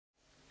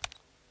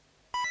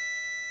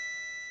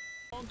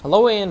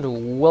Hello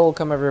and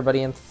welcome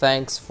everybody, and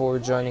thanks for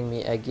joining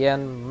me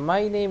again.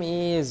 My name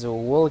is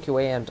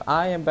Wilky and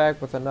I am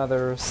back with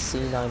another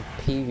C9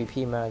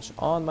 PvP match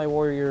on my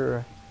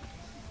warrior,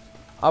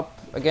 up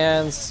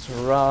against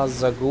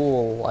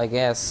Razagul, I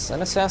guess,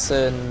 an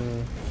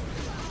assassin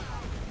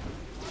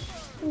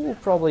who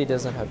probably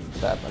doesn't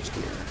have that much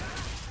gear.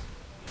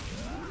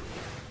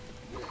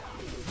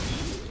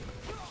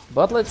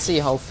 But let's see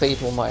how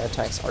fatal my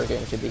attacks are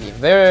going to be.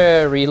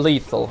 Very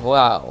lethal.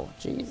 Wow,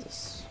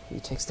 Jesus. He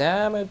takes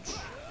damage.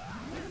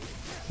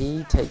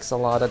 He takes a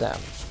lot of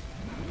damage.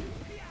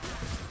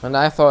 And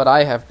I thought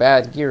I have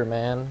bad gear,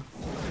 man.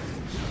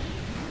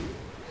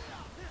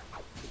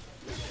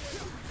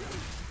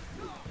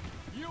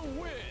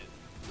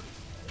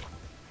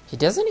 He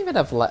doesn't even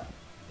have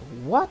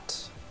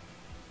what?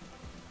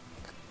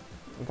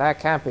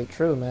 That can't be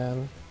true,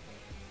 man.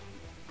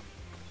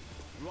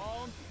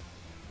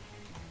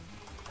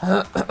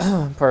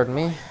 Pardon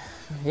me.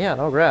 Yeah,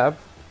 no grab.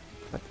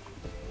 But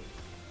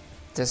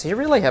does he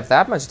really have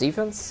that much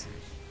defense?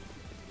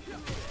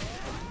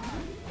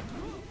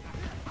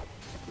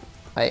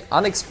 I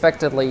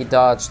unexpectedly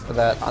dodged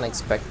that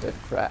unexpected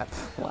grab.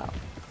 Wow.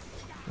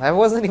 That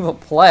wasn't even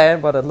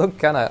planned, but it looked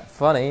kind of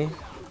funny.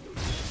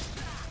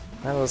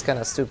 That was kind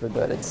of stupid,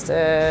 but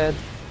instead...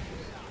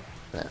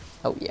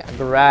 Oh yeah,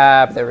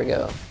 grab, there we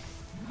go.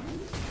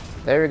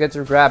 There you get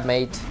your grab,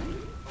 mate.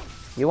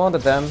 You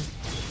wanted them.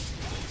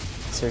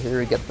 So here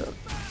we get them.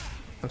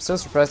 I'm so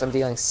surprised I'm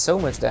dealing so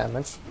much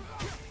damage.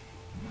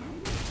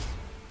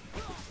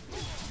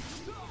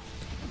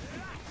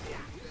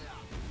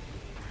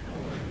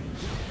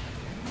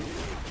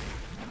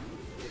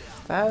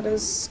 That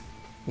is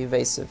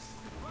evasive.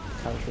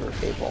 Counter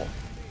able.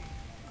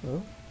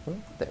 Oh,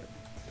 there.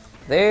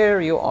 There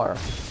you are.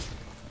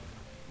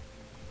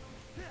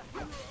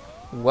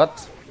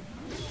 What?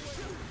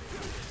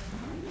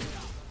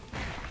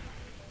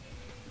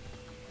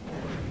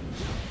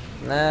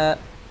 Nah.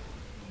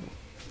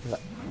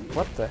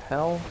 What the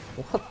hell?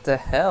 What the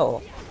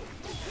hell?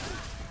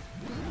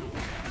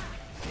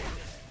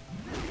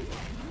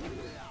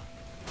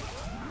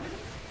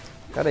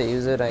 Gotta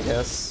use it, I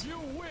guess.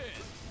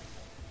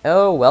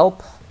 Oh,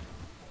 welp.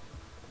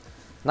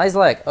 Nice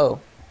leg. Oh,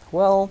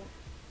 well,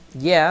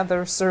 yeah,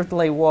 there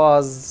certainly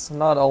was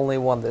not only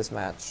one this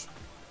match.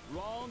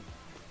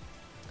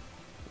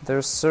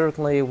 There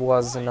certainly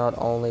was not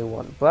only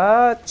one,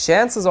 but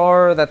chances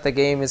are that the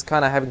game is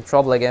kind of having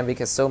trouble again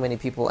because so many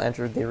people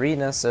entered the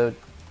arena, so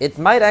it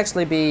might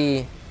actually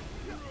be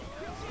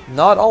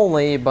not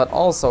only but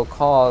also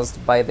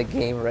caused by the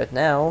game right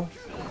now.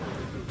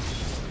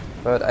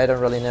 But I don't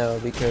really know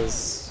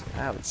because...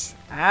 Ouch.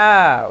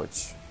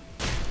 Ouch!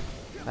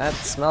 That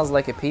smells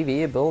like a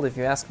PvE build if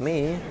you ask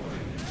me.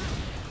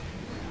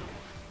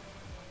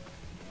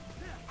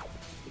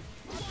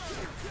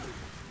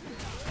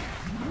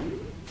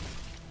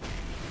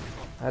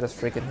 That is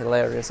freaking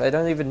hilarious. I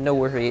don't even know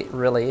where he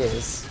really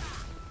is.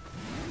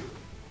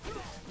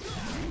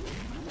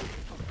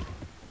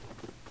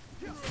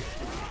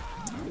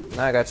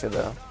 No, I got you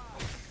though.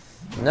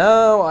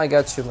 No, I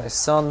got you, my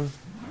son.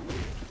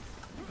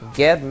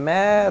 Get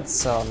mad,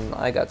 son.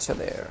 I got you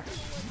there.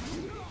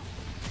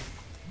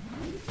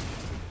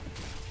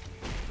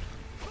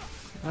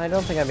 I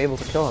don't think I'm able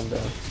to kill him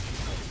though.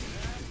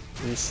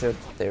 We should.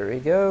 There we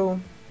go.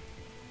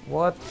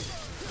 What?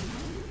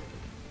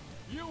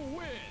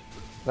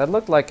 That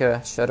looked like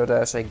a Shadow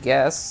Dash, I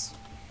guess.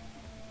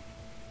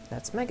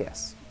 That's my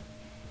guess.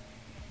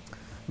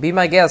 Be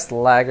my guest,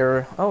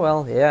 lagger. Oh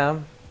well, yeah.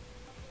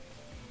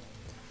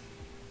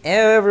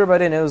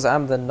 Everybody knows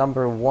I'm the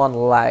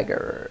 #1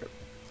 lagger.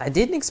 I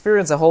didn't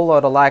experience a whole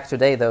lot of lag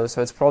today though,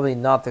 so it's probably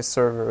not the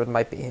server, it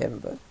might be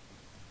him, but...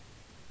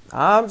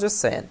 I'm just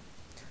saying.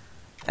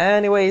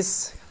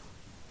 Anyways,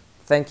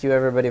 thank you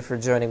everybody for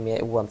joining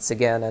me once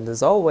again, and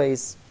as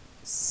always,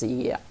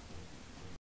 see ya.